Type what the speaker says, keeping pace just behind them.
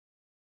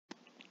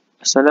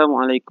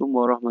Assalamualaikum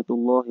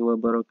warahmatullahi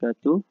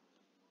wabarakatuh.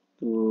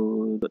 To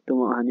Dr.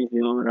 Hanif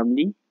bin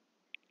Ramli.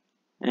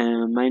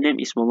 My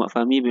name is Mohamad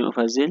Fahmi bin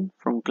Fadzil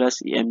from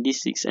class EMD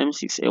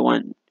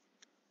 6M6A1.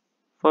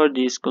 For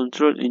this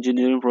control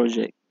engineering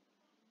project,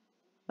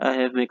 I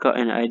have made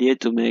out an idea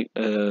to make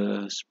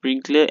a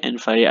sprinkler and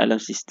fire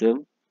alarm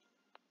system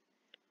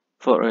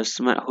for a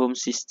smart home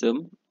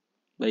system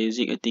by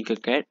using a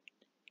Tinkercad.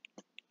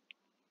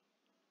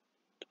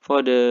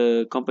 For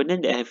the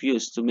component that I have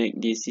used to make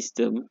this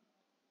system,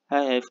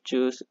 I have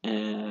chosen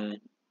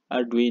an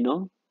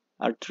Arduino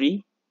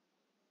R3,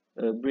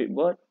 a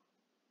breadboard,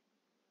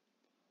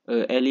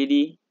 a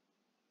LED,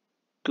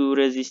 2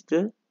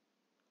 resistor,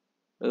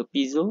 a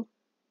piezo,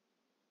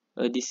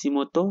 a DC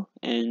motor,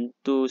 and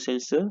 2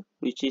 sensor,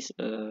 which is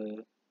a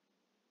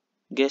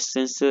gas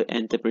sensor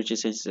and temperature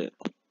sensor.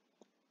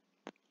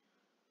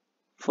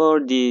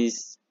 For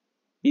this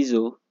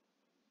piezo,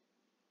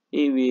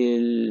 it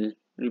will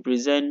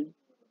represent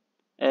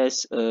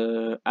as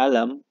a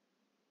alarm,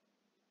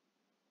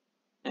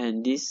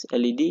 and this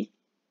LED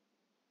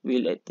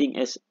will acting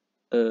as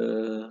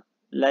a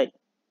light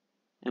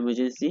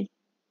emergency,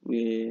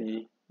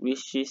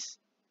 which is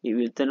it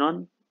will turn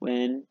on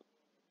when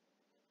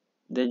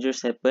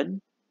dangers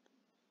happen.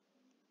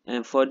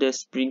 And for the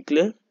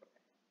sprinkler,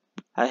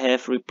 I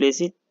have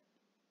replaced it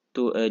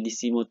to a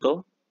DC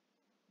motor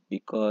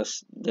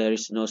because there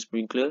is no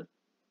sprinkler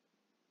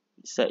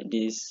inside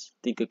this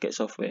Tinkercad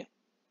software.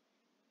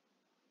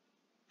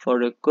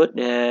 For the code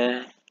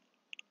that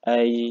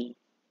I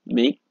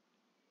make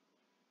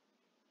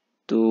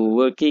to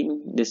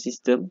working the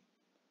system,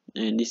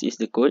 and this is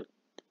the code,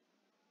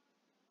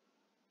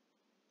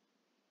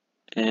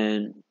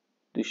 and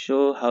to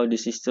show how the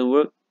system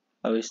works,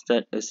 I will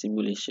start a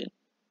simulation.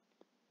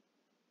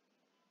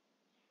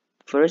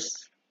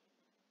 First,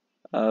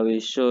 I will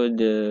show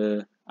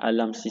the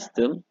alarm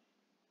system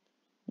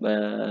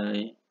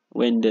by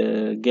when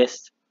the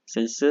gas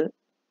sensor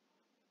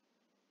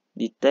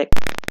detect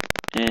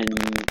and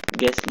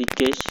gas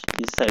leakage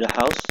inside the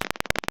house,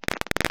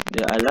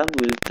 the alarm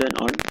will turn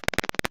on.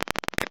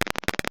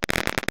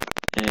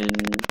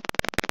 And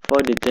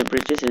for the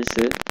temperature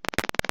sensor,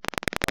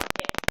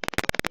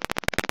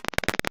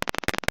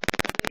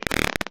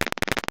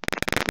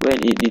 when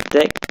it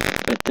detects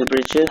a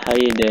temperature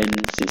higher than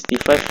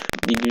 65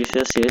 degrees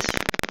Celsius,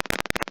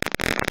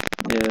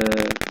 the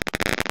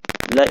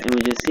light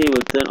emergency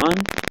will turn on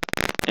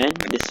and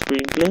the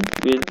sprinkler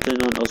will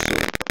turn on also.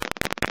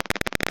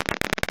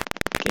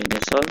 Okay,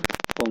 that's all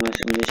for my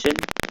simulation.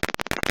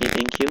 Okay,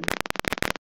 thank you.